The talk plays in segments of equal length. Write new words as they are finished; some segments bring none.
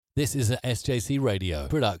This is a SJC Radio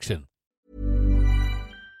production.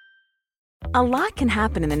 A lot can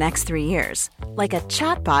happen in the next 3 years. Like a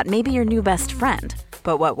chatbot may be your new best friend.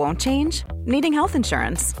 But what won't change? Needing health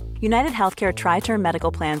insurance. United Healthcare Tri-Term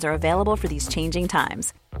Medical Plans are available for these changing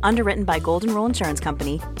times. Underwritten by Golden Rule Insurance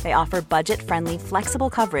Company, they offer budget-friendly, flexible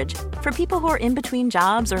coverage for people who are in between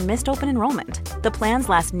jobs or missed open enrollment. The plans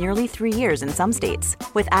last nearly 3 years in some states,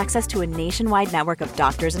 with access to a nationwide network of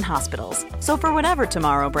doctors and hospitals. So for whatever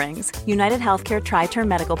tomorrow brings, United Healthcare Tri-Term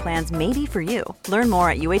Medical Plans may be for you. Learn more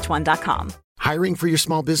at uh1.com. Hiring for your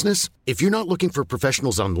small business? If you're not looking for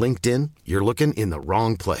professionals on LinkedIn, you're looking in the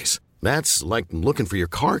wrong place. That's like looking for your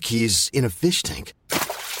car keys in a fish tank.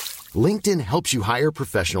 LinkedIn helps you hire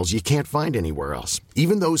professionals you can't find anywhere else,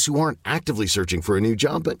 even those who aren't actively searching for a new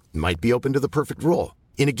job but might be open to the perfect role.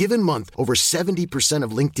 In a given month, over 70%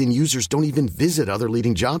 of LinkedIn users don't even visit other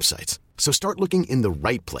leading job sites. So start looking in the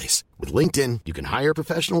right place. With LinkedIn, you can hire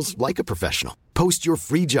professionals like a professional. Post your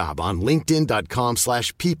free job on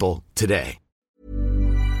linkedin.com/people today.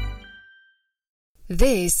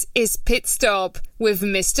 This is Pit Stop with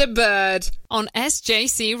Mr. Bird on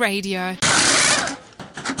SJC Radio.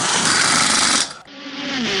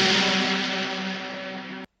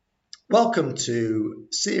 Welcome to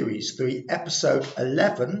Series 3, Episode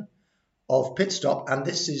 11 of Pit Stop, and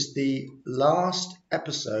this is the last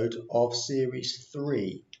episode of Series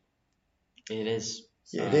 3. It is.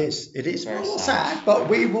 Yeah, it is. It is Very sad, but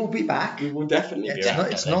we will be back. We will definitely be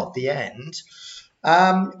back. It's not the end.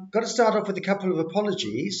 Got to start off with a couple of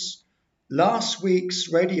apologies. Last week's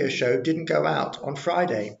radio show didn't go out on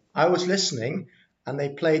Friday. I was listening, and they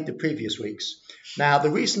played the previous week's. Now,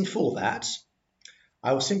 the reason for that,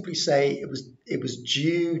 I will simply say it was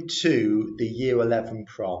due to the Year 11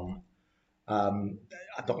 prom. I'm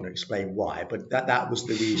not going to explain why, but that was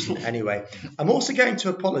the reason anyway. I'm also going to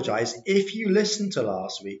apologise if you listened to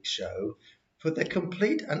last week's show for the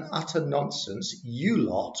complete and utter nonsense you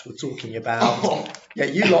lot were talking about.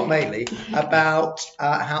 You lot mainly, about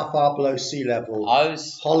how far below sea level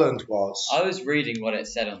Holland was. I was reading what it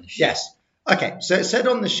said on the sheet. Yes. Okay, so it said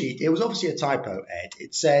on the sheet, it was obviously a typo, Ed.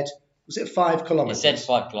 It said, was it 5 kilometres? It said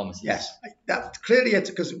 5 kilometres. Yes. That clearly,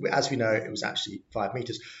 because as we know, it was actually 5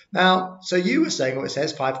 metres. Now, so you were saying, well, it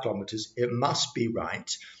says 5 kilometres. It must be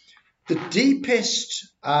right. The deepest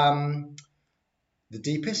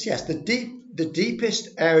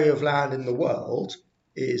area of land in the world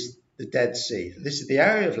is the Dead Sea. This is the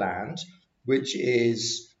area of land which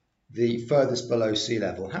is the furthest below sea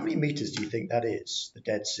level. How many metres do you think that is, the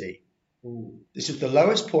Dead Sea? Ooh. This is the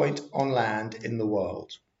lowest point on land in the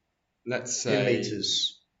world. Let's say in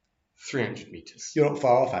metres. 300 metres. You're not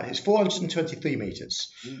far off. It's 423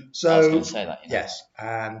 metres. So I was going to say that. Yes,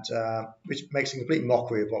 and which makes a complete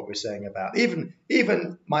mockery of what we're saying about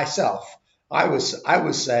even myself. I was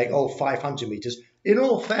saying 500 metres. In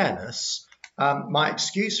all fairness, my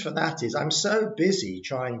excuse for that is I'm so busy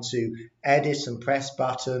trying to edit and press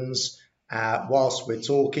buttons whilst we're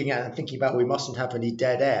talking and thinking about we mustn't have any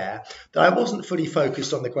dead air, that I wasn't fully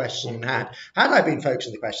focused on the question in hand. Had I been focused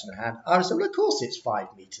on the question in hand, I would say, well, of course it's 5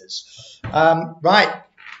 metres. Right,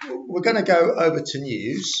 we're going to go over to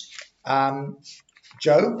news.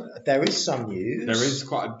 Joe, there is some news. There is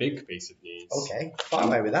quite a big piece of news. Okay, fire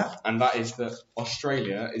away with that. And that is that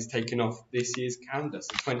Australia is taking off this year's calendar,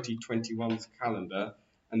 so 2021's calendar.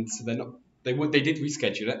 And so they did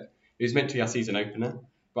reschedule it. It was meant to be our season opener.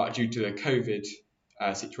 But due to the COVID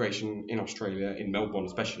situation in Australia, in Melbourne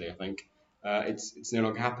especially, I think, it's no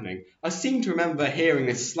longer happening. I seem to remember hearing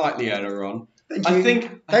this slightly earlier on. Thank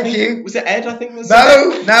you. Was it Ed, I think?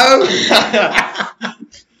 No.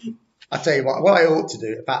 I'll tell you what I ought to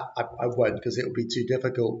do. In fact, I won't because it will be too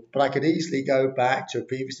difficult. But I could easily go back to a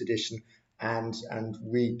previous edition and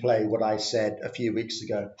replay what I said a few weeks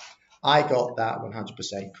ago. I got that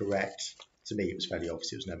 100% correct. To me, it was fairly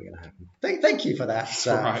obvious it was never going to happen. Thank you for that.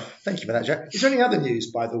 Right. Thank you for that, Joe. Is there any other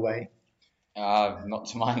news, by the way? Not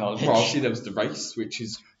to my knowledge. Well, obviously there was the race, which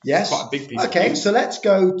is yes. quite a big piece of Okay, news. so let's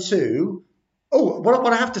go to...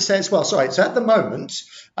 what I have to say as well. Sorry, so at the moment,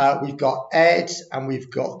 we've got Ed and we've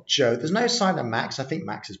got Joe. There's no sign of Max. I think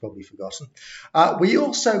Max has probably forgotten. We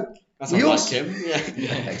also... That's like him.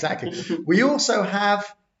 Yeah, exactly. We also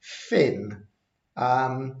have Finn.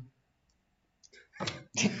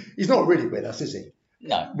 He's not really with us, is he?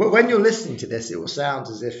 No. But when you're listening to this, it will sound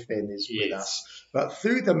as if Finn is with us. But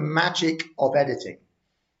through the magic of editing,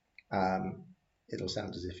 it'll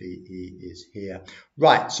sound as if he is here.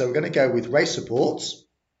 Right, so we're going to go with race reports.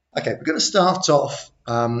 Okay, we're going to start off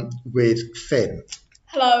with Finn.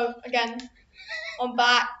 Hello again. I'm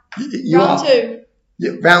back. You Round are. two.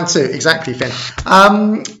 Round two, exactly, Finn.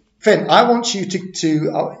 Finn, I want you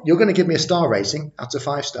to you're going to give me a star rating out of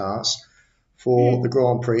 5 stars for the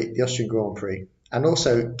Grand Prix, the Austrian Grand Prix, and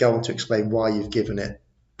also go on to explain why you've given it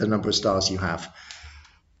the number of stars you have.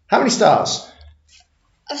 How many stars?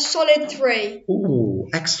 A solid 3. Ooh,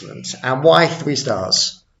 excellent. And why 3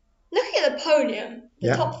 stars? Looking at the podium, the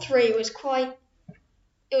Yeah. top 3 was quite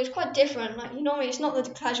different. Like normally, it's not the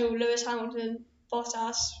casual Lewis Hamilton,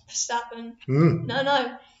 Bottas, Verstappen.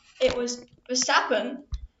 No, it was Verstappen,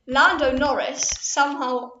 Lando Norris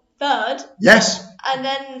somehow third, Yes, and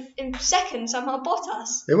then in second somehow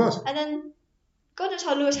Bottas, it was. and then God knows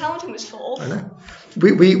how Lewis Hamilton was I fourth. know.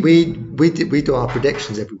 We do our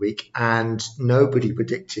predictions every week, and nobody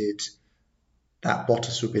predicted that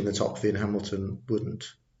Bottas would be in the top 3 and Hamilton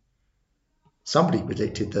wouldn't. Somebody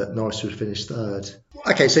predicted that Norris would finish third.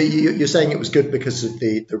 Okay, so you're saying it was good because of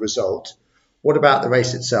the result. What about the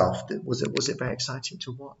race itself? Was it very exciting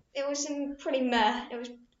to watch? It was pretty meh. It was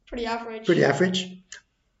pretty average. Pretty average.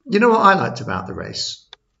 You know what I liked about the race?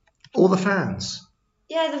 All the fans.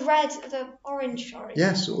 Yeah, the orange, sorry.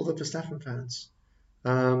 Yes, all the Verstappen fans.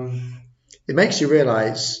 It makes you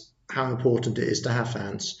realise how important it is to have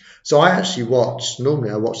fans. So I actually normally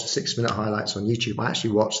I watch the 6-minute highlights on YouTube. I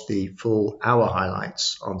actually watched the full hour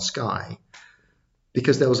highlights on Sky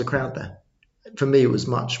because there was a crowd there. For me, it was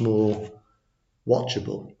much more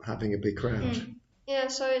watchable having a big crowd. Yeah,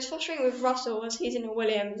 so it's frustrating with Russell as he's in a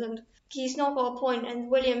Williams and he's not got a point, and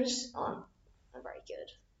Williams aren't very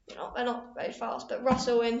good. They're not very fast, but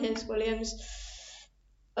Russell in his Williams,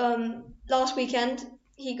 last weekend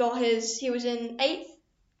he was in 8th,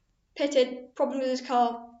 pitted, problem with his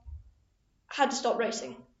car, had to stop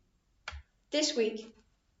racing. This week,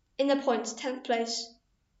 in the points, 10th place.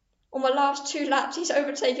 On the last 2 laps, he's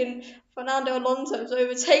overtaken Fernando Alonso's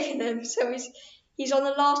overtaken him. So he's on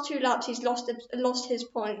the last 2 laps. He's lost his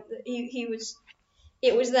point. It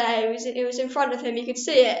was there. It was in front of him. He could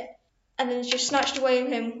see it, and then it's just snatched away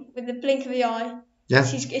from him with the blink of the eye. Yeah,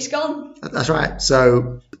 it's gone. That's right.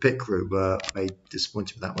 So the pit crew were made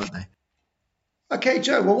disappointed with that, weren't they? Okay,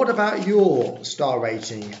 Joe. Well, what about your star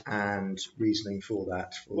rating and reasoning for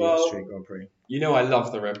that for the Austrian Grand Prix? You know I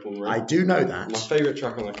love the Red Bull Ring. I do know that. My favourite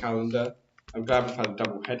track on the calendar. I'm glad we've had a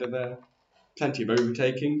double header there. Plenty of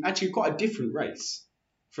overtaking. Actually, quite a different race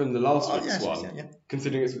from the last week's one,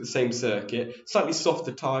 considering it's with the same circuit. Slightly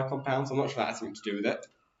softer tyre compounds. I'm not sure that has something to do with it.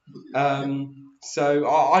 So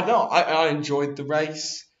I enjoyed the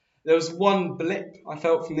race. There was one blip I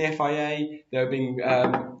felt from the FIA. They were being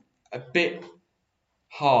a bit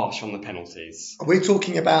harsh on the penalties. Are we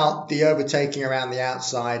talking about the overtaking around the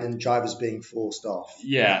outside and drivers being forced off?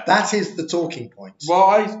 Yeah. That is the talking point.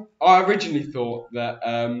 Well, I originally thought that,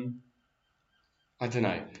 I don't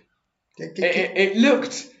know. It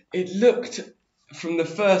looked from the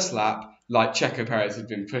first lap like Checo Perez had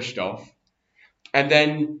been pushed off. And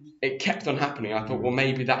then it kept on happening. I thought, well,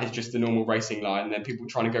 maybe that is just the normal racing line and then people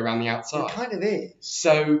trying to go around the outside. It kind of is.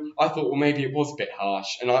 So I thought, well, maybe it was a bit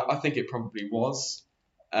harsh. And I think it probably was.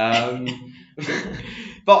 But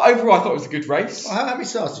overall, I thought it was a good race. Well, how many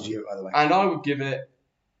stars did you give it, by the way? And I would give it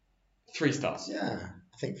 3 stars. Yeah,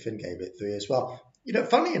 I think Finn gave it 3 as well. You know,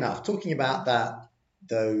 funnily enough, talking about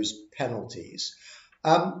those penalties,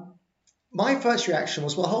 my first reaction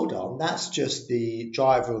was, well, hold on, that's just the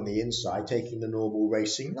driver on the inside taking the normal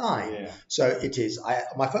racing line. Yeah. So it is.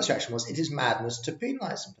 My first reaction was, it is madness to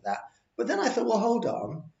penalise them for that. But then I thought, well, hold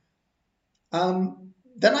on.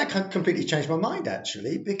 Then I completely changed my mind,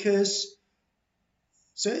 actually, because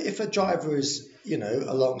so if a driver is,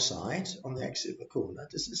 alongside on the exit of a corner,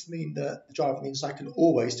 does this mean that the driver on the inside can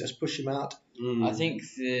always just push him out? I think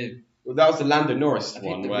that was the Lando Norris one. I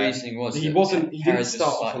think the where reasoning was he didn't Perez start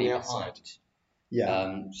was off on slightly the outside. behind.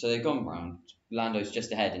 Yeah. So they've gone round. Lando's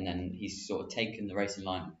just ahead, and then he's sort of taken the racing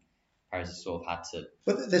line. Perez has sort of had to.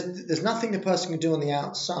 But there's nothing the person can do on the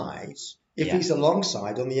outside if he's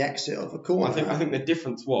alongside on the exit of a corner. I think the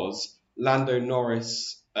difference was Lando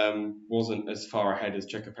Norris wasn't as far ahead as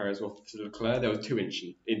Checo Perez was to Leclerc. There were 2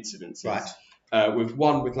 incidences. Right. With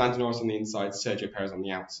Lando Norris on the inside, Sergio Perez on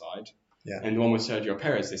the outside. Yeah. And the one with Sergio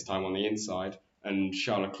Perez this time on the inside and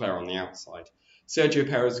Charles Leclerc on the outside. Sergio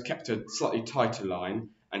Perez kept a slightly tighter line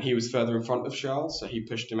and he was further in front of Charles, so he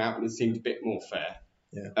pushed him out and it seemed a bit more fair.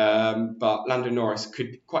 Yeah. But Lando Norris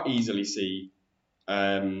could quite easily see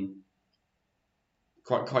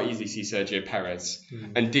Sergio Perez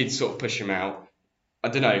and did sort of push him out. I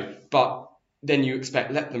don't know, but then you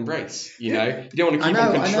let them race, you know? You don't want to keep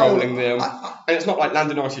on controlling them. And it's not like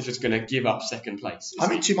Lando Norris is just going to give up second place.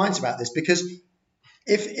 I'm in 2 minds about this because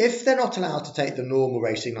if they're not allowed to take the normal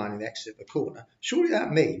racing line in the exit of a corner, surely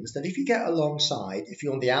that means that if you get alongside, if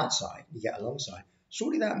you're on the outside, you get alongside,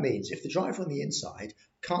 surely that means if the driver on the inside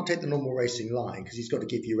can't take the normal racing line because he's got to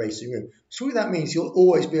give you racing room, surely that means you'll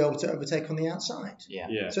always be able to overtake on the outside.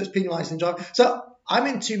 Yeah. So it's penalising driver. So I'm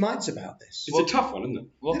in two minds about this. It's a tough one, isn't it?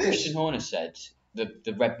 What It Christian is. Horner said,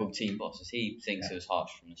 the Red Bull team boss, he thinks it was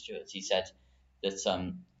harsh from the stewards. He said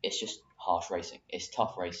that it's just harsh racing. It's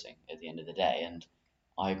tough racing at the end of the day, and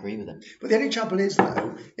I agree with him. But the only trouble is,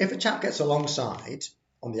 though, if a chap gets alongside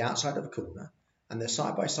on the outside of a corner and they're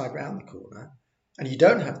side by side round the corner, and you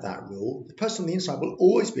don't have that rule, the person on the inside will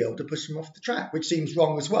always be able to push him off the track, which seems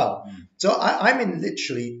wrong as well. So I'm in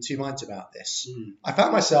literally two minds about this. I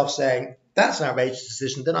found myself saying, that's an outrageous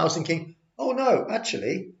decision. Then I was thinking, oh no,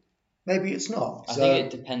 actually, maybe it's not. I think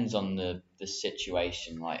it depends on the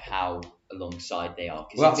situation, like how alongside they are.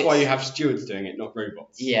 Well, that's why you have stewards doing it, not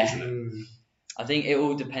robots. Yeah. Isn't it? I think it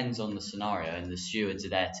all depends on the scenario, and the stewards are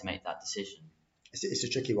there to make that decision. It's a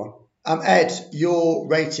tricky one. Ed, your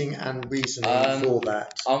rating and reasoning for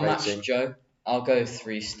that I'll rating. match Joe. I'll go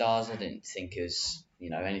 3 stars. I didn't think it was,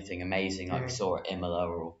 anything amazing like we saw at Imola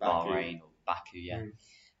or Bahrain or Baku,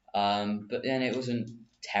 but then it wasn't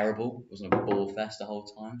terrible. It wasn't a ball fest the whole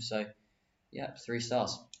time. So, 3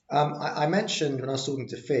 stars. I mentioned when I was talking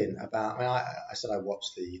to Finn about, I said I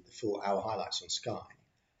watched the full hour highlights on Sky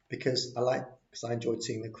because I enjoyed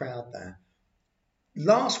seeing the crowd there.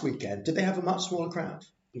 Last weekend, did they have a much smaller crowd?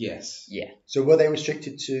 Yes. Yeah. So were they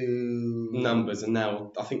restricted to Numbers, and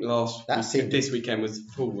now I think this weekend was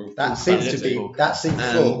full. That seemed full.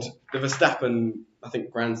 And the Verstappen, I think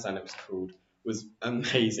grandstand it was called, was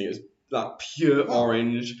amazing. It was like pure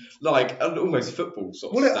orange, like almost football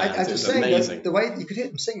sort of stands. I was saying amazing. the way you could hear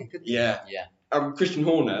them singing, couldn't you? Yeah. Yeah. Christian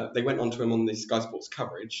Horner, they went on to him on the Sky Sports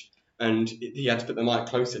coverage, and he had to put the mic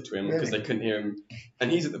closer to him because they couldn't hear him. And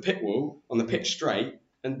he's at the pit wall on the pitch straight,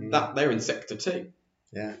 and they're in sector 2.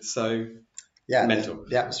 Yeah. So, mental.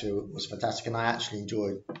 The atmosphere was fantastic, and I actually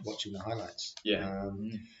enjoyed watching the highlights. Yeah.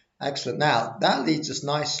 Excellent. Now, that leads us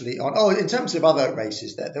nicely on. Oh, in terms of other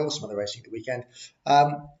races, there was some other racing the weekend.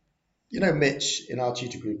 Mitch in our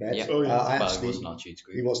tutor group, Ed. Yeah. Oh, yeah. He was in our tutor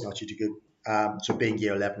group. He was in our tutor group. So being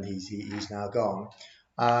year 11, he's now gone.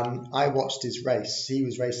 I watched his race. He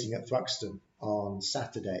was racing at Thruxton on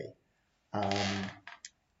Saturday.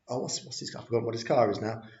 What's his car? I forgot what his car is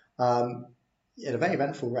now. He had a very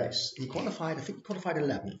eventful race. He qualified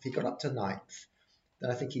 11th. He got up to 9th. Then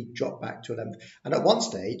I think he dropped back to 11th. And at one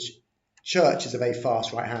stage, Church is a very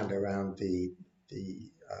fast right-hander around the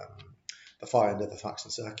far end of the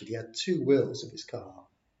Thruxton circuit. He had 2 wheels of his car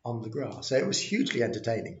on the grass. So it was hugely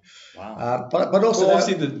entertaining. Wow. But also... Well,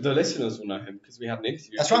 obviously the listeners will know him because we had an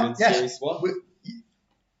interview That's with him right, in yes. Series 1.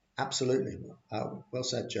 Absolutely. Well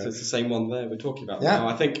said, Joe. So it's the same one there we're talking about Yeah. now.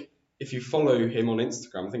 I think if you follow him on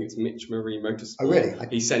Instagram, I think it's Mitch Marie Motorsport. Oh, really?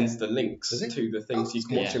 He sends the links Does he? to the things you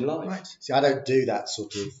can watch him live. Right. See, I don't do that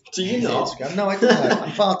sort of... Do you not? Instagram. No, I don't.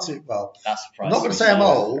 I'm far too... Well, That's I'm not going to say I'm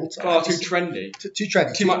old. Far too trendy. Too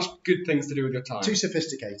trendy. Too much good things to do with your time. Too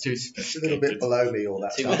sophisticated. Too It's a little bit below me, all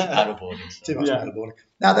that Too stuff. much paddleboarding. So. Too much paddleboarding.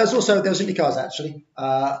 Now, there was IndyCars, actually,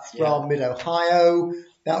 from Mid-Ohio.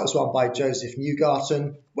 That was won by Joseph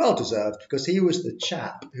Newgarden. Well deserved, because he was the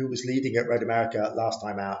chap who was leading at Road America last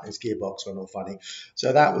time out. His gearbox went all funny.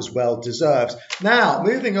 So that was well deserved. Now,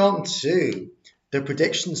 moving on to the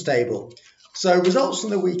predictions table. So results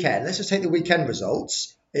from the weekend. Let's just take the weekend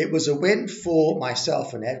results. It was a win for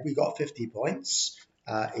myself and Ed. We got 50 points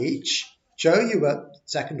each. Joe, you were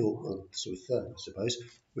second or sort of third, I suppose,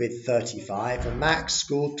 with 35. And Max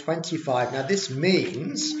scored 25. Now, this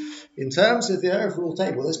means, in terms of the overall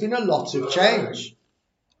table, there's been a lot of change.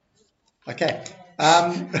 Okay.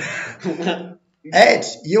 Ed,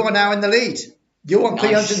 you are now in the lead. You're on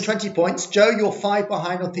 320 points. Joe, you're 5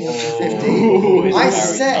 behind on 350. I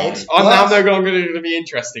said... I'm now no longer going to be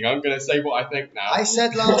interesting. I'm going to say what I think now. I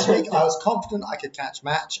said last week I was confident I could catch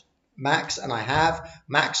Max, and I have.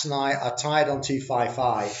 Max and I are tied on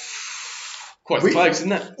 255. Quite close,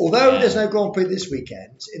 isn't it? Although there's no Grand Prix this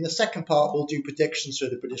weekend, in the second part we'll do predictions for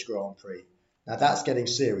the British Grand Prix. Now that's getting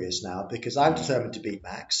serious now because I'm determined to beat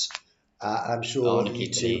Max. I'm sure I want to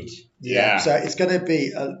keep the lead. Yeah. So it's going to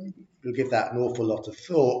be... we'll give that an awful lot of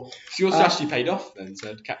thought. So yours actually paid off then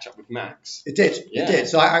to catch up with Max. It did. Yeah. It did.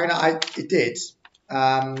 So it did. So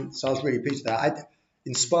I was really pleased with that.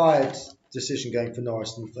 Inspired decision going for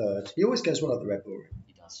Norris in third. He always goes well at the Red Bull Ring.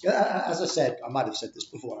 He does. As I said, I might have said this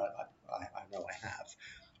before. I know I have.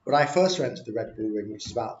 But I first went to the Red Bull Ring, which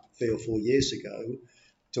is about 3 or 4 years ago,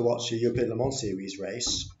 to watch a European Le Mans Series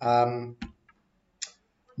race.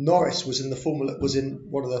 Norris was in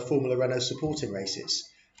one of the Formula Renault supporting races.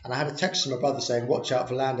 And I had a text from my brother saying, watch out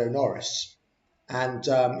for Lando Norris. And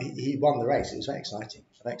he won the race. It was very exciting.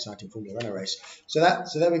 an exciting Formula Renault race. So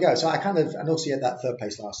there we go. So I and also he had that third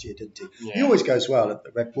place last year, didn't he? Yeah. He always goes well at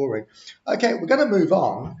the Red Bull Ring. Okay, we're going to move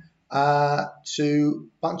on to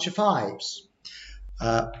bunch of fives.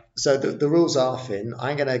 So the rules are, Finn,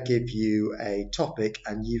 I'm going to give you a topic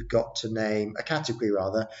and you've got to name, a category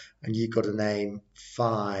rather, and you've got to name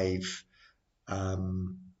 5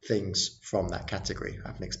 things from that category. I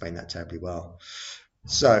haven't explained that terribly well.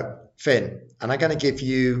 So, Finn, and I'm going to give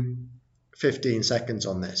you 15 seconds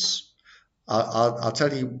on this. I'll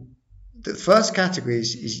tell you, the first category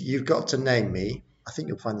is you've got to name me, I think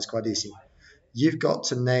you'll find this quite easy. You've got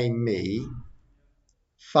to name me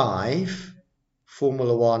 5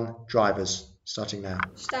 Formula One drivers, starting now.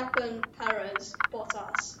 Verstappen, Perez,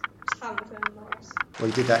 Bottas, Hamilton, Norris. Well,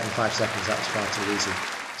 you did that in 5 seconds. That was far too easy.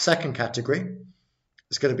 Second category,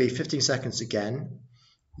 it's going to be 15 seconds again.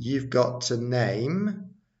 You've got to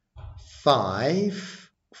name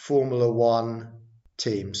 5 Formula One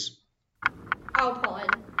teams. Alpine,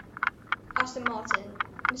 Aston Martin,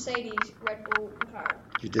 Mercedes, Red Bull, McLaren.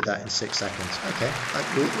 You did that in 6 seconds. Okay.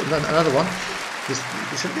 Another one.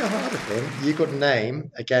 This will be a harder thing. You've got to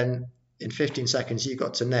name, again, in 15 seconds, you've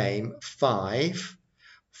got to name 5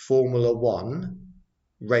 Formula One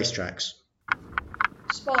racetracks.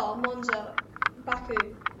 Spa, Monza,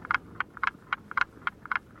 Baku,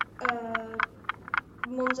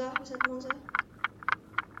 Monza. Was it Monza?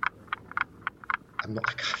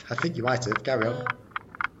 I think you might have. Carry on.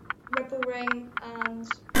 Red Bull Ring and...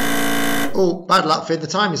 Oh, bad luck, Finn. The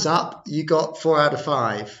time is up. You got 4 out of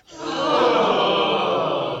 5.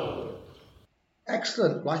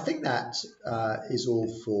 Excellent. Well, I think that is all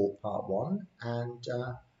for part 1, and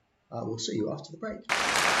we'll see you after the break.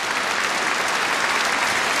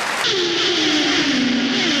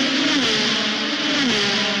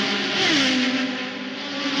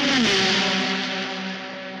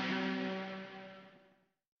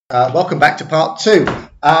 Welcome back to part 2.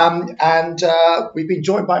 And we've been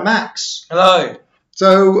joined by Max. Hello.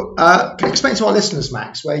 So, can you explain to our listeners,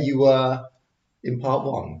 Max, where you were in part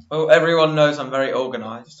 1? Well, everyone knows I'm very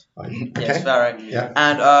organised. Okay. Yes, very. Yeah.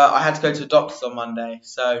 And I had to go to the doctor's on Monday,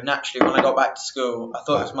 so naturally when I got back to school, I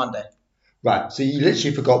thought it was Monday. Right, so you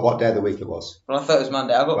literally forgot what day of the week it was. Well, I thought it was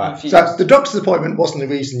Monday. I got confused. So the doctor's appointment wasn't the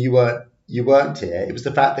reason you weren't here. It was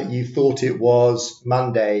the fact that you thought it was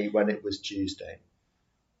Monday when it was Tuesday.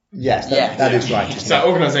 Yes, that is right. So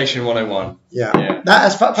organisation 101. Yeah.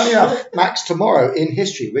 That's funny enough, Max. Tomorrow in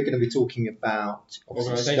history, we're going to be talking about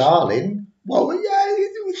Stalin. Well,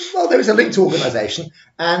 there is a link to organisation,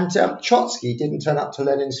 and Trotsky didn't turn up to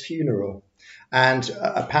Lenin's funeral, and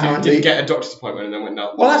apparently didn't get a doctor's appointment and then went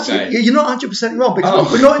out. Well, actually, you're not 100% wrong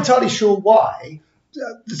because we're not entirely sure why.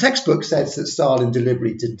 The textbook says that Stalin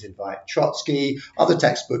deliberately didn't invite Trotsky. Other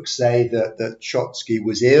textbooks say that Trotsky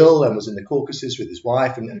was ill and was in the Caucasus with his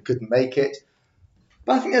wife and couldn't make it.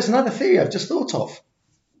 But I think there's another theory I've just thought of.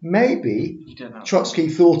 Maybe Trotsky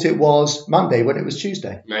thought it was Monday when it was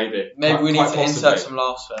Tuesday. Maybe we need to insert some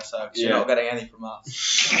laughs first, because you're not getting any from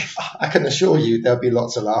us. I can assure you there'll be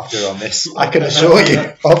lots of laughter on this. I can assure you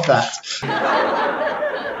of that.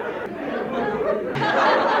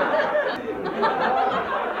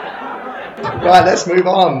 Right, let's move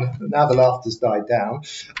on. Now the laughter's died down.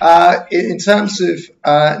 In terms of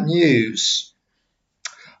news,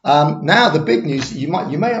 now the big news. You're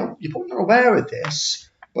probably not aware of this,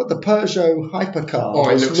 but the Peugeot hypercar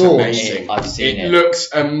it was looks launched. amazing. I've seen it. It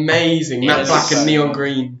looks amazing. Matte black and neon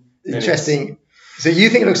green. Interesting. So you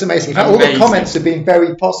think it looks amazing? In fact, all the comments have been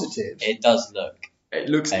very positive. It does look. It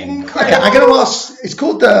looks incredible. Okay, I'm going to ask. It's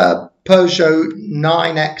called the Peugeot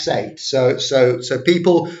 9X8. So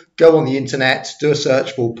people go on the internet, do a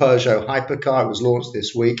search for Peugeot hypercar. It was launched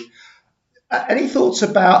this week. Any thoughts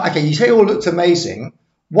about? Okay, you say it all looked amazing.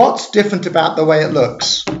 What's different about the way it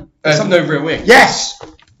looks? There's no rear wing. Yes.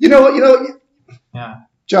 You know what? Yeah.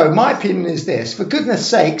 Joe, my opinion is this. For goodness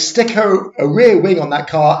sake, stick a rear wing on that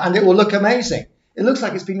car and it will look amazing. It looks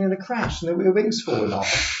like it's been in a crash and the rear wing's fallen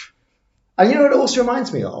off. And you know what it also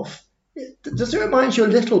reminds me of? Does it remind you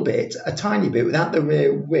a tiny bit, without the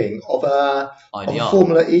rear wing, of a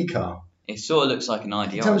Formula E car? It sort of looks like an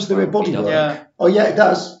IDR. In terms of the rear bodywork. Yeah. Oh, yeah, it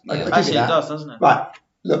does. Yeah. Actually, it does, doesn't it? Right.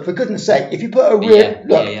 Look, for goodness sake, if you put a rear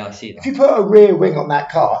I see that. if you put a rear wing on that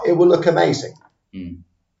car, it will look amazing.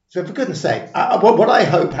 So for goodness sake, what I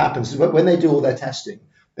hope happens is when they do all their testing,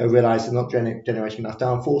 they'll realise they're not generating enough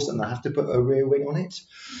downforce and they'll have to put a rear wing on it.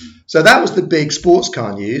 So that was the big sports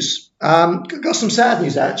car news. Got some sad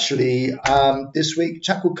news actually. This week, a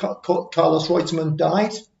chap called Carlos Reutemann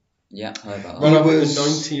died. Yeah, I heard about that. Run up with the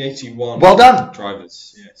 1981 Well done.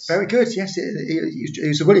 drivers. Yes. Very good. Yes, he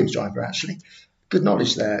was a Williams driver actually. Good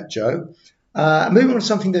knowledge there, Joe. Moving on to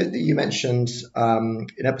something that you mentioned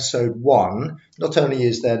in episode 1, not only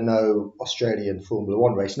is there no Australian Formula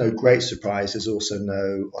 1 race, no great surprise, there's also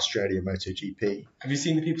no Australian MotoGP. Have you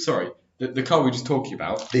seen the people? Sorry, the car we were just talking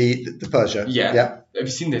about. The Peugeot. Yeah. Yeah. Have you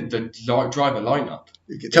seen the driver lineup?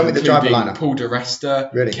 Tell me the driver lineup. Paul di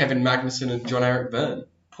Resta, Really? Kevin Magnussen, and John-Eric Byrne.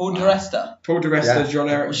 Paul di Resta. Paul di Resta, Yeah.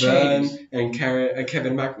 John-Eric Byrne, and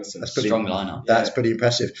Kevin Magnussen. That's pretty, Strong lineup. That's pretty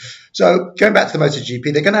impressive. So going back to the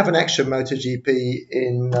MotoGP, they're going to have an extra MotoGP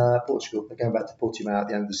in Portugal. They're going back to Portimao at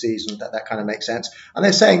the end of the season. That kind of makes sense. And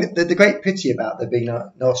they're saying that the great pity about there being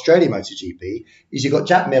no Australian MotoGP is you've got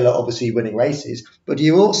Jack Miller obviously winning races, but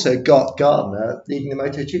you've also got Gardner leading the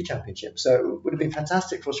Moto2 Championship. So it would have been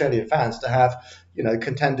fantastic for Australian fans to have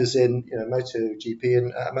contenders in MotoGP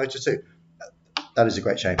and Moto2. That is a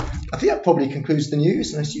great shame. I think that probably concludes the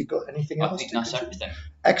news, unless you've got anything else. I think that's everything.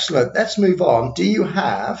 Excellent. Let's move on. Do you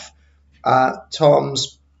have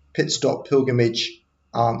Tom's pit stop pilgrimage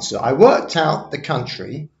answer? I worked out the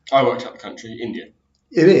country. I worked out the country, India.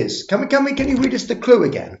 It is. Can you read us the clue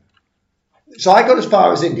again? So I got as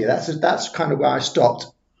far as India. That's kind of where I stopped.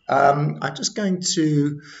 I'm just going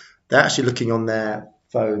to. They're actually looking on their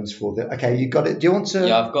phones for the. Okay, you got it. Do you want to?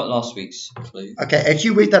 Yeah, I've got last week's clue. Okay, if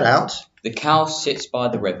you read that out. The cow sits by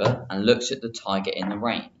the river and looks at the tiger in the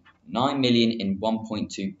rain. 9 million in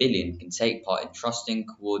 1.2 billion can take part in trusting,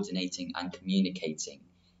 coordinating and communicating.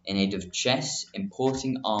 In aid of chess,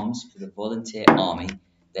 importing arms for the volunteer army,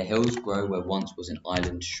 the hills grow where once was an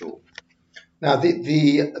island shore. Now,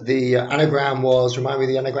 the anagram was, remind me of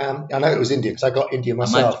the anagram? I know it was India because I got India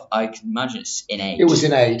myself. I can imagine it's in aid. It was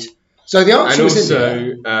in aid. So the answer was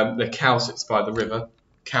India. And also, the cow sits by the river.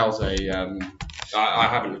 Cow's I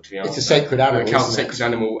haven't looked at the answer. It's a sacred animal. The cow's a sacred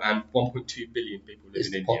animal, and 1.2 billion people live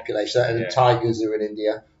in India. Population, and tigers are in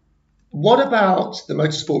India. What about the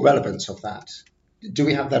motorsport relevance of that? Do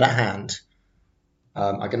we have that at hand?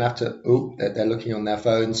 I'm going to have to. Oh, they're looking on their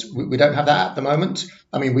phones. We don't have that at the moment.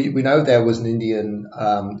 I mean, we know there was an Indian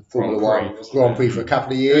Formula One Grand Prix for a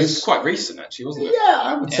couple of years. It was quite recent, actually, wasn't it? Yeah,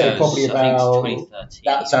 I would say probably about 2013.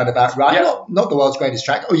 that sound about right. Yeah. Not the world's greatest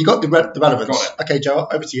track. Oh, you got the relevance. Got it. Okay, Joe,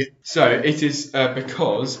 over to you. So it is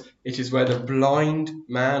because it is where the blind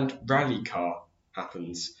manned rally car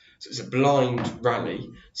happens. So it's a blind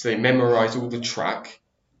rally. So they memorise all the track.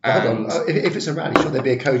 Hold on. If it's a rally, should there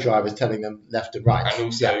be a co-driver telling them left and right? And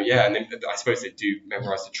also, and then I suppose they do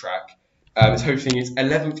memorise the track. This whole thing is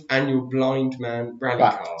 11th annual blind man rally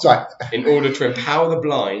car. Sorry. In order to empower the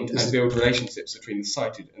blind and build relationships between the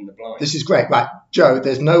sighted and the blind. This is great. Right, Joe,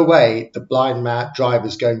 there's no way the blind man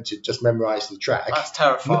driver's going to just memorise the track. That's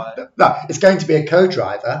terrifying. No, it's going to be a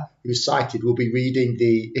co-driver who's sighted will be reading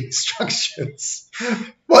the instructions. So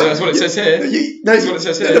that's what it says here. That's what it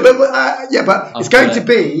says here. But it's going to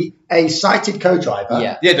be a sighted co-driver.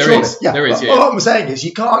 Yeah, there is. There is. But what I'm saying is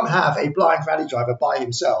you can't have a blind rally driver by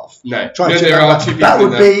himself. No, there are two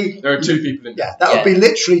people in there. Yeah, that would be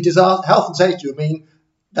literally disaster, health and safety. I mean,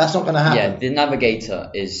 that's not going to happen. Yeah, the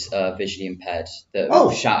navigator is visually impaired that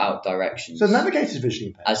will shout out directions. So the navigator's visually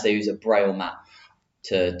impaired. As they use a braille map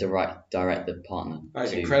to direct the partner That's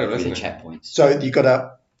to incredible, isn't the it? checkpoints. So you've got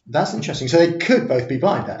to. That's interesting. So they could both be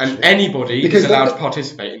blind, actually. And anybody is allowed to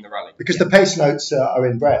participate in the rally. Because the pace notes are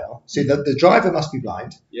in braille. See, the driver must be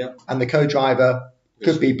blind. Yeah. And the co-driver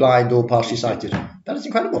could be blind or partially sighted. That is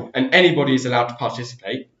incredible. And anybody is allowed to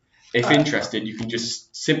participate. If interested, you can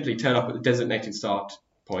just simply turn up at the designated start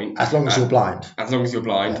point. As long as you're blind. As long as you're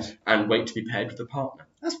blind, and wait to be paired with a partner.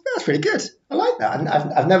 That's pretty good. I like that.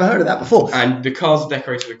 I've never heard of that before. And the cars are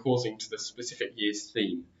decorated according to the specific year's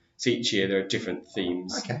theme. So each year there are different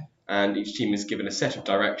themes. Okay. And each team is given a set of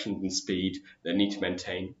directions and speed they need to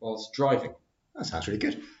maintain whilst driving. That sounds really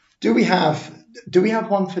good. Do we have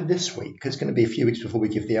one for this week? Because it's going to be a few weeks before we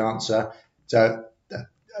give the answer. So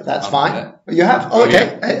that's fine. You have? Oh,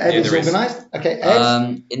 okay. Ed is organised. Okay,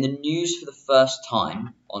 Ed. In the news for the first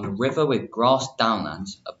time, on a river with grass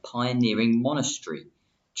downlands, a pioneering monastery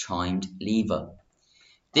chimed lever.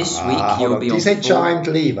 This week you will be on. Did you say chimed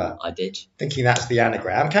lever? I did. Thinking that's the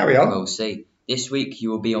anagram. Carry on. We'll see. This week you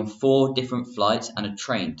will be on 4 different flights and a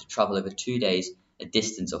train to travel over 2 days, a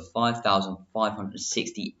distance of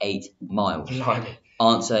 5,568 miles. Blimey.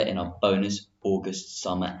 Answer in our bonus August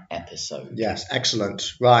summer episode. Yes,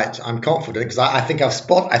 excellent. Right, I'm confident because I think I've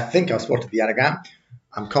spotted the anagram.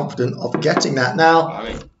 I'm confident of getting that now.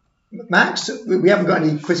 Max, we haven't got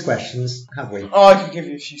any quiz questions, have we? Oh, I could give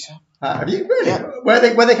you a few, sir. Have you really? Yeah. Where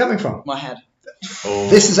are they coming from? My head.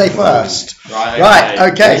 This is a first.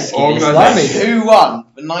 Right, okay. 2-1,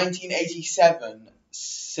 the 1987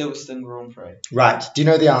 Silverstone Grand Prix. Right, do you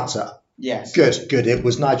know the answer? Yes. Good. It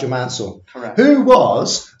was Nigel Mansell. Correct. Who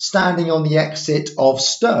was standing on the exit of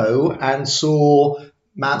Stowe and saw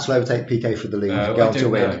Mansell overtake PK for the lead and go on to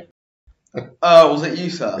win? Oh, was it you,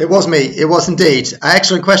 sir? It was me. It was indeed.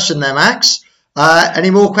 Excellent question there, Max.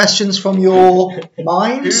 Any more questions from your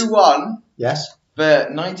minds? Who won Yes. the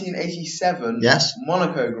 1987 Yes.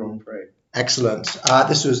 Monaco Grand Prix? Excellent.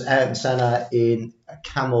 This was Ayrton Senna in a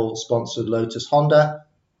Camel-sponsored Lotus Honda.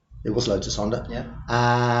 It was Lotus Honda. Yeah.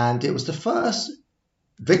 And it was the first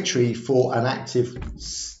victory for an active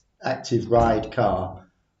ride car.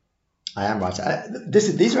 I am right.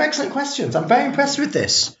 These are excellent questions. I'm very impressed with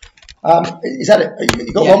this. Is that it?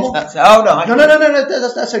 You got one more? No.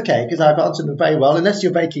 That's okay, because I've answered them very well, unless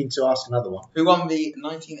you're very keen to ask another one. Who won the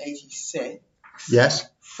 1986 Yes.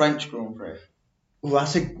 French Grand Prix?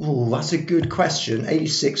 That's a good question.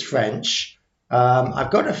 86 French.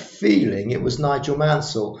 I've got a feeling it was Nigel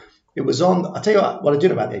Mansell. It was on, I'll tell you what I do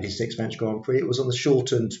know about the 86 French Grand Prix. It was on the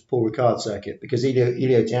shortened Paul Ricard circuit because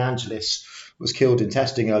Elio De Angelis was killed in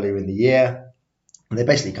testing earlier in the year. And they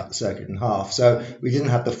basically cut the circuit in half. So we didn't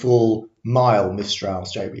have the full mile Mistral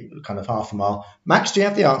straight, kind of half a mile. Max, do you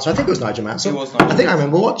have the answer? I think it was Nigel Mansell. It was Nigel. I think I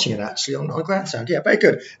remember watching it actually on Grandstand. Yeah, very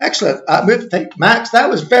good. Excellent. Max, that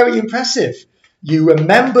was very impressive. You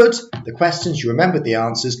remembered the questions, you remembered the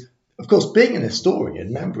answers. Of course, being an historian,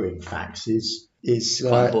 remembering facts is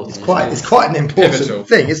quite an important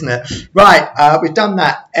thing, isn't it? Right, we've done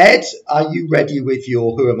that. Ed, are you ready with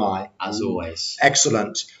your Who Am I? As always.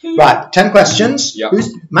 Excellent. Right, 10 questions. Yep.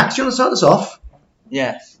 Max, do you want to start us off?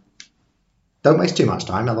 Yes. Don't waste too much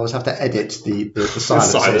time, otherwise I have to edit the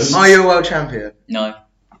silences. silence. Are you a world champion? No.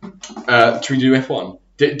 Should we do F1?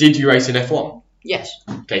 Did you race in F1? Yes.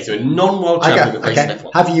 Okay, so a non-world champion that races in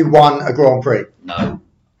F1. Have you won a Grand Prix? No.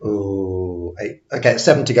 Oh, 8. Okay,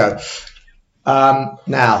 7 to go.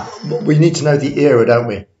 Now, we need to know the era, don't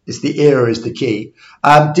we? It's the era is the key.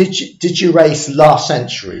 Did you race last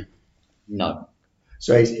century? No.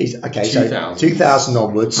 So he's okay. 2000. So 2000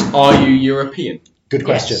 onwards. Are you European? Good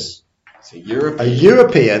question. Yes. So European. A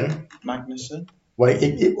European. Magnussen? Well,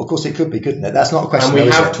 of course it could be, couldn't it? That's not a question. And we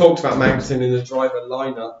though, have is it? talked about Magnussen in the driver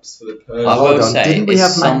lineups for the Persian. I Hold will on, say didn't we it's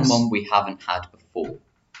have Magnus- someone we haven't had before.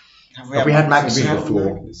 Have we had Magnussen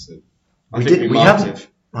before? I think we might have.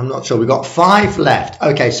 I'm not sure. We've got 5 left.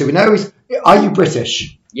 Okay, so we know are you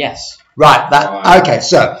British? Yes. Right. Right. Okay.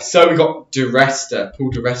 So we got Di Resta,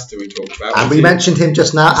 Paul Di Resta we talked about. and we mentioned him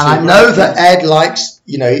just now, and I know that Ed likes,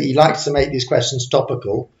 he likes to make these questions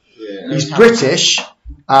topical. Yeah. He's British,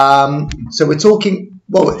 so we're talking.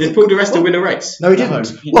 Well, Did Paul Di Resta win a race? No, he didn't.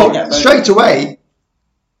 He didn't get voted. Straight away.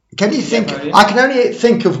 Can you think? voted. I can only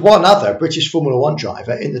think of one other British Formula One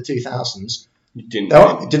driver in the 2000s. You didn't.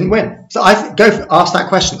 No, didn't win. So ask that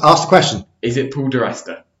question. Ask the question. Is it Paul Di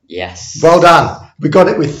Resta? Yes. Well done. We got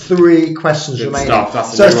it with 3 questions Good remaining. stuff.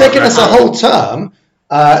 That's a So it's new taken one. us a whole term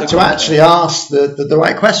to actually ask the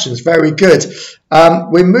right questions. Very good.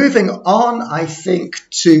 We're moving on, I think,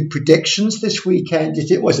 to predictions this weekend.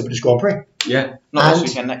 Was it British Grand Prix? Yeah. Not And- this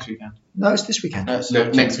weekend, next weekend. No, it's this weekend. No, it's No,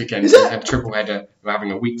 next weekend. Is We it? have triple header. We're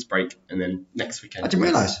having a week's break, and then next weekend. I didn't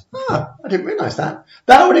realise. I didn't realise that.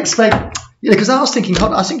 That would explain. Because I was thinking to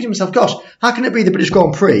myself, gosh, how can it be the British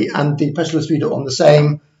Grand Prix and the Pestilence Speed on the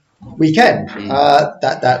same weekend?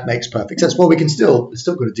 That makes perfect sense. Well, we're still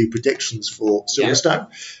going to do predictions for Silverstone.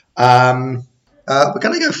 We're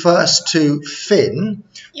going to go first to Finn,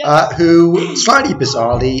 who slightly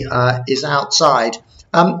bizarrely is outside.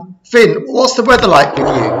 Finn, what's the weather like with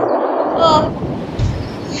you?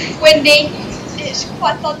 Windy. It's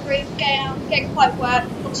quite thundery. Getting quite wet.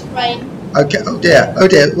 Lots of rain. Okay. Oh dear.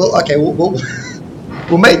 Well, okay.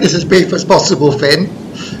 We'll make this as brief as possible, Finn,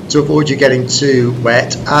 to avoid you getting too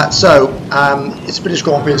wet. It's British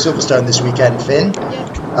Grand Prix in Silverstone this weekend, Finn.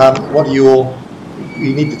 Yeah. What are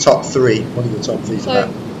you need the top 3. What are your top 3 for So,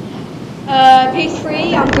 that?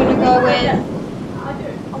 P3, I'm going to go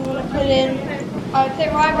with. I'm going to put in.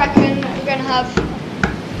 I reckon we're going to have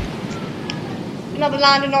another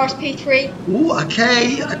Lando Norris P3. Ooh,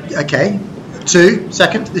 okay. 2,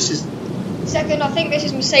 second. This is Second, I think this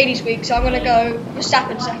is Mercedes week, so I'm going to go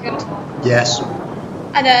Verstappen second. yes.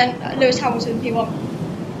 And then Lewis Hamilton P1.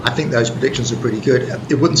 I think those predictions are pretty good.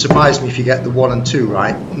 It wouldn't surprise me if you get the 1 and 2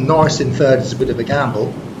 right. Norris in third is a bit of a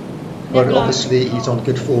gamble, but Never obviously he's on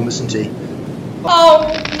good form, isn't he? Oh,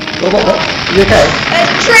 What? Are you okay? there's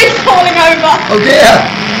a tree falling over. Oh dear.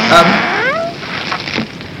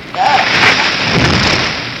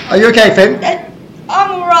 Are you okay, Finn?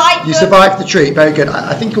 I'm alright. You survived the tree. Very good.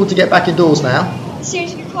 I think you ought to get back indoors now. It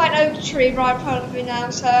seems to be quite an old tree right in front of me now,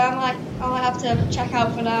 so I might have to check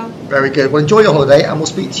out for now. Very good. Well, enjoy your holiday, and we'll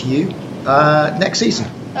speak to you next season.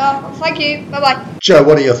 Thank you. Bye-bye. Joe,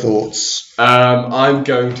 what are your thoughts? I'm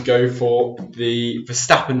going to go for the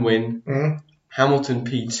Verstappen win, Hamilton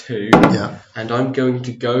P2, and I'm going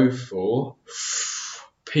to go for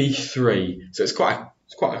P3. So it's quite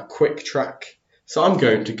a quick track. So I'm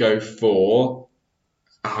going to go for.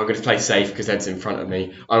 I'm going to play safe because Ed's in front of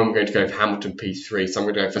me. I'm going to go for Hamilton P3. So I'm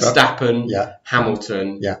going to go for Verstappen,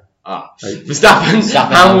 Hamilton. Verstappen,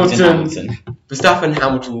 Hamilton. Verstappen,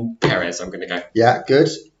 Hamilton, Perez. I'm going to go. Yeah, good.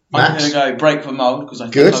 I'm going to go break the mould because I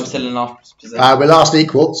think I'm still in last position. We're last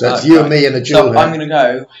equal, so it's you and me in a duel. So I'm going to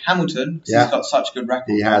go Hamilton because he's got such a good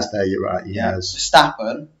record. He has there, you're right. He has.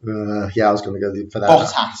 Verstappen. I was going to go for that.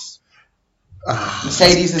 Bottas.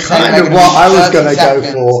 Mercedes is kind of what I was going to go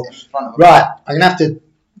for. Right, I'm going to have to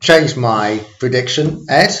change my prediction.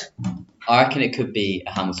 Ed? I reckon it could be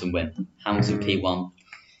a Hamilton win. Hamilton P1.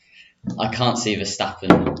 I can't see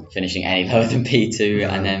Verstappen finishing any lower than P2,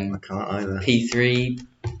 and then I can't either. P3,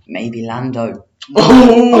 maybe Lando.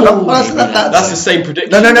 That's the same prediction.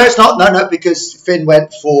 No, it's not. No, because Finn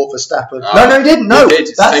went for Verstappen. No, he didn't. No,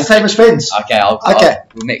 that's the same as Finn's. Okay,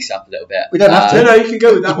 we'll mix it up a little bit. We don't have to. No, you can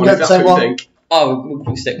go with that one. That's what you think. Oh,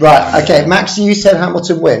 we'll stick with that. Right, okay, Max, you said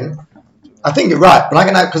Hamilton win. I think you're right, but I'm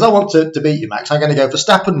going to, because I want to beat you, Max, I'm going to go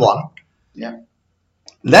Verstappen 1. Yeah.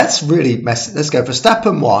 Let's go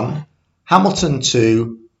Verstappen 1, Hamilton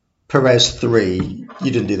 2, Perez 3.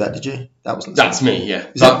 You didn't do that, did you? That's me, yeah.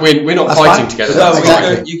 But we're not fighting together. No,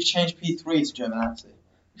 exactly. You could change P3 to German accent.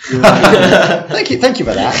 Thank you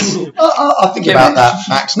for that. I'll think about that,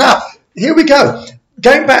 Max. Now, here we go.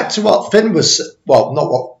 Going back to what Finn was, well, not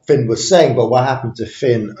what Finn was saying, but what happened to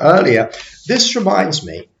Finn earlier. This reminds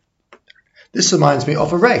me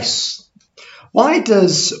of a race. Why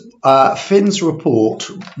does Finn's report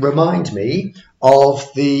remind me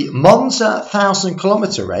of the Monza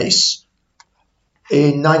 1,000-kilometre race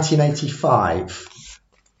in 1985?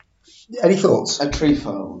 Any thoughts? A tree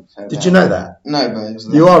fell. Did you know that? No, but it was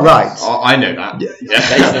you are right. Oh, I know that.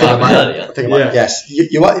 Yes.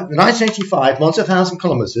 You are. The 1985 Monza 1,000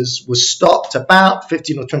 kilometres was stopped about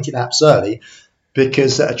 15 or 20 laps early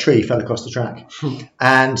because a tree fell across the track.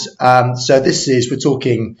 And so we're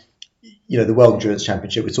talking, the World Endurance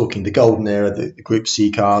Championship, we're talking the golden era, the Group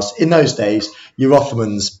C cars. In those days, your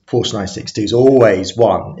Rothmans Porsche 962s always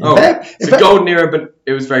won. It's a golden era, but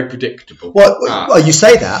it was very predictable. Well, you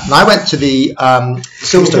say that, and I went to the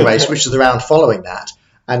Silverstone race, which was the round following that,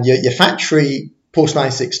 and your factory Porsche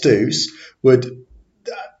 962s would, in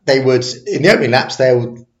the opening laps, they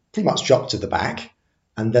would pretty much drop to the back.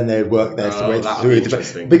 And then they would work their way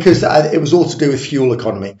through because it was all to do with fuel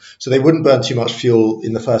economy. So they wouldn't burn too much fuel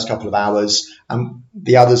in the first couple of hours, and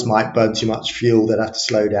the others might burn too much fuel. They'd have to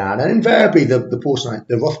slow down. And invariably, the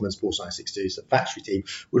Rothmans Porsche 962s, the factory team,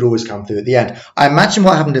 would always come through at the end. I imagine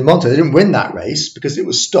what happened in Monza. They didn't win that race because it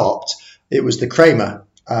was stopped. It was the Kramer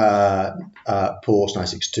Porsche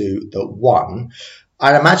 962 that won.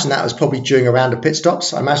 I imagine that was probably during a round of pit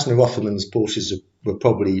stops. I imagine the Rothmans Porsches were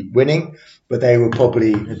probably winning, but they were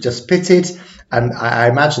probably just pitted. And I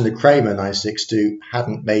imagine the Kramer 962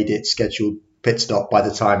 hadn't made its scheduled pit stop by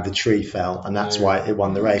the time the tree fell, and that's why it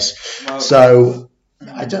won the race. Well, so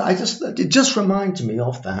it just reminded me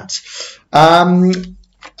of that. Can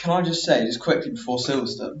I just say, just quickly before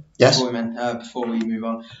Silverstone, yes, before we move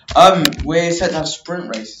on, we're set to have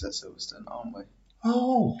sprint races at Silverstone, aren't we?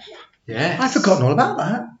 Oh, yeah. I've forgotten all about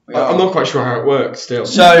that. I'm not quite sure how it works still.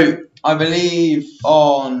 So I believe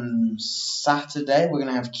on Saturday we're going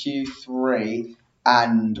to have Q3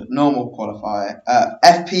 and normal qualifying,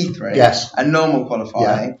 FP3 and normal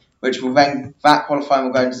qualifying, which will then, that qualifying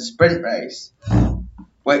will go into the sprint race,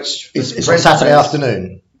 which it's on Saturday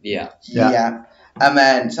afternoon. Yeah. And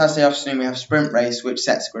then Saturday afternoon we have sprint race, which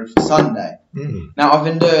sets the grid for Sunday. Now I've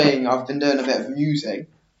been doing a bit of musing.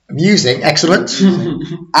 Excellent.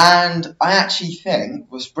 And I actually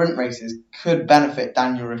think the sprint races could benefit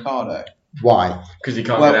Daniel Ricciardo. Why? Because he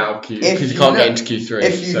can't get out of Q. Because he can't get into Q3.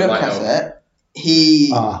 If you look at it, he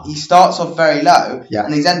starts off very low,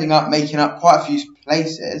 and he's ending up making up quite a few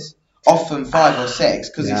places, often 5 or 6,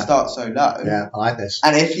 because he starts so low. Yeah, I like this.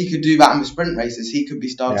 And if he could do that in the sprint races, he could be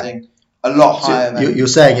starting a lot higher. So you're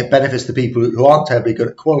saying it benefits the people who aren't terribly good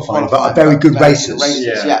at qualifying, but are very good racers.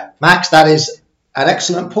 Yeah. Max, that is an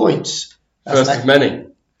excellent point. First of many.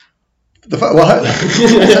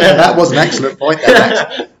 That was an excellent point there,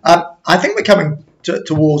 Max. I think we're coming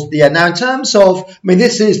towards the end. Now, in terms of,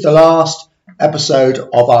 this is the last episode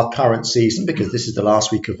of our current season because this is the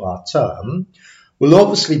last week of our term. We'll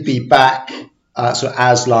obviously be back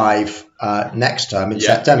as live next term in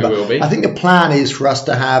September. We will be. I think the plan is for us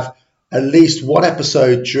to have at least one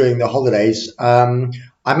episode during the holidays.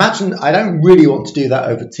 I imagine I don't really want to do that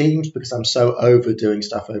over Teams because I'm so over doing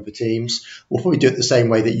stuff over Teams. We'll probably do it the same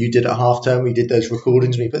way that you did at half term. We did those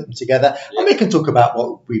recordings and we put them together. And we can talk about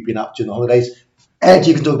what we've been up to in the holidays. Ed,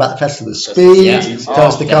 you can talk about the Festival of Speed. Tell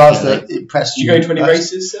us the cars that impressed you. You going to any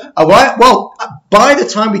races, sir? Well, by the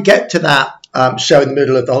time we get to that show in the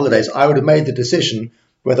middle of the holidays, I would have made the decision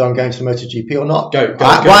whether I'm going to the MotoGP or not. Go.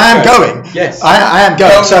 I am going. Yes. I am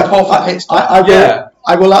going. So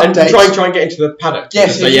I will update. And try and get into the paddock.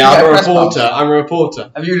 Yes. So, I'm a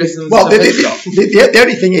reporter. Have you listened well, to the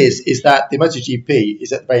only thing is that the MotoGP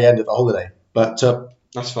is at the very end of the holiday. But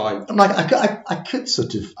that's fine. I'm like, I could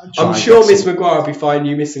sort of. I'm sure Miss Maguire will be fine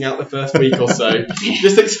you missing out the first week or so.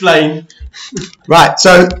 Just explain. Right.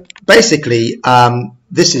 So basically,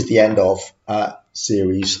 this is the end of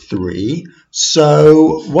Series 3.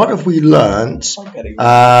 So what have we learned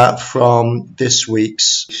from this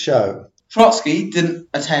week's show? Trotsky didn't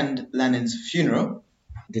attend Lenin's funeral.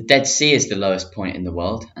 The Dead Sea is the lowest point in the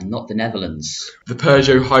world, and not the Netherlands. The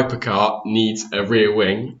Peugeot hypercar needs a rear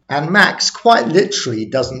wing. And Max quite literally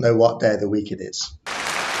doesn't know what day of the week it is.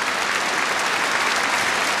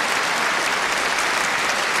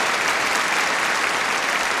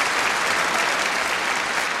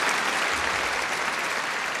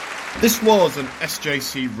 This was an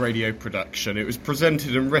SJC radio production. It was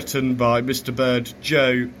presented and written by Mr. Bird,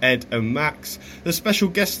 Joe, Ed and Max. The special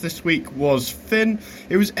guest this week was Finn.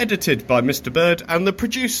 It was edited by Mr. Bird and the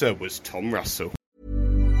producer was Tom Russell.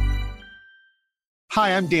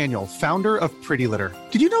 Hi, I'm Daniel, founder of Pretty Litter.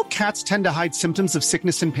 Did you know cats tend to hide symptoms of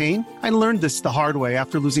sickness and pain? I learned this the hard way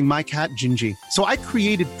after losing my cat, Gingy. So I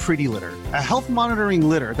created Pretty Litter, a health monitoring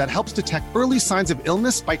litter that helps detect early signs of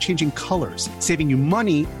illness by changing colors, saving you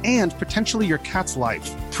money and potentially your cat's life.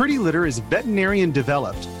 Pretty Litter is veterinarian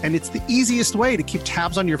developed, and it's the easiest way to keep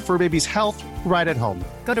tabs on your fur baby's health right at home.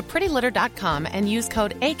 Go to prettylitter.com and use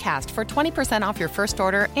code ACAST for 20% off your first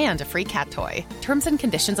order and a free cat toy. Terms and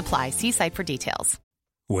conditions apply. See site for details.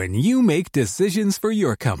 When you make decisions for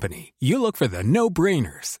your company, you look for the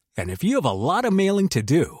no-brainers. And if you have a lot of mailing to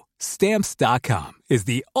do, Stamps.com is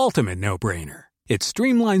the ultimate no-brainer. It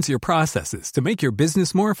streamlines your processes to make your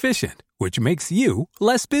business more efficient, which makes you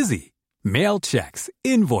less busy. Mail checks,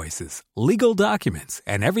 invoices, legal documents,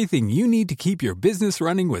 and everything you need to keep your business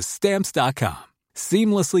running with Stamps.com.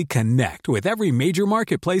 Seamlessly connect with every major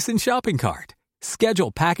marketplace and shopping cart.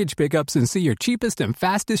 Schedule package pickups and see your cheapest and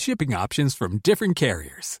fastest shipping options from different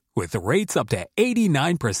carriers. With rates up to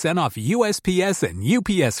 89% off USPS and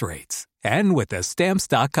UPS rates. And with the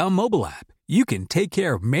Stamps.com mobile app, you can take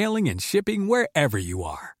care of mailing and shipping wherever you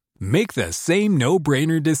are. Make the same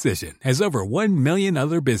no-brainer decision as over 1 million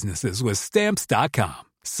other businesses with Stamps.com.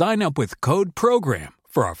 Sign up with code PROGRAM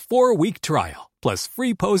for a 4-week trial, plus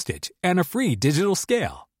free postage and a free digital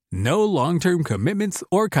scale. No long-term commitments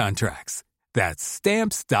or contracts. That's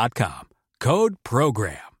Stamps.com. Code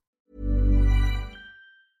PROGRAM.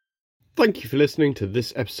 Thank you for listening to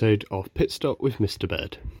this episode of Pit Stop with Mr.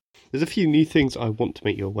 Bird. There's a few new things I want to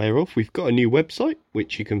make you aware of. We've got a new website,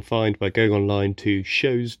 which you can find by going online to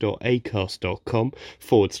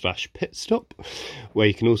shows.acast.com/pitstop, where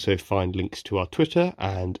you can also find links to our Twitter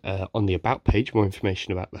and on the About page, more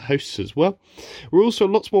information about the hosts as well. We're also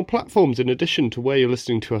on lots more platforms in addition to where you're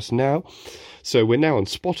listening to us now. So we're now on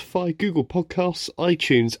Spotify, Google Podcasts,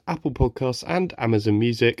 iTunes, Apple Podcasts and Amazon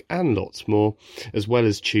Music and lots more, as well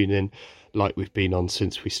as TuneIn, like we've been on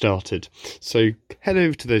since we started. So head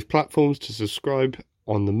over to those platforms to subscribe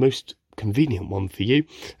on the most convenient one for you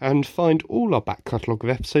and find all our back catalogue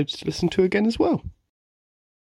of episodes to listen to again as well.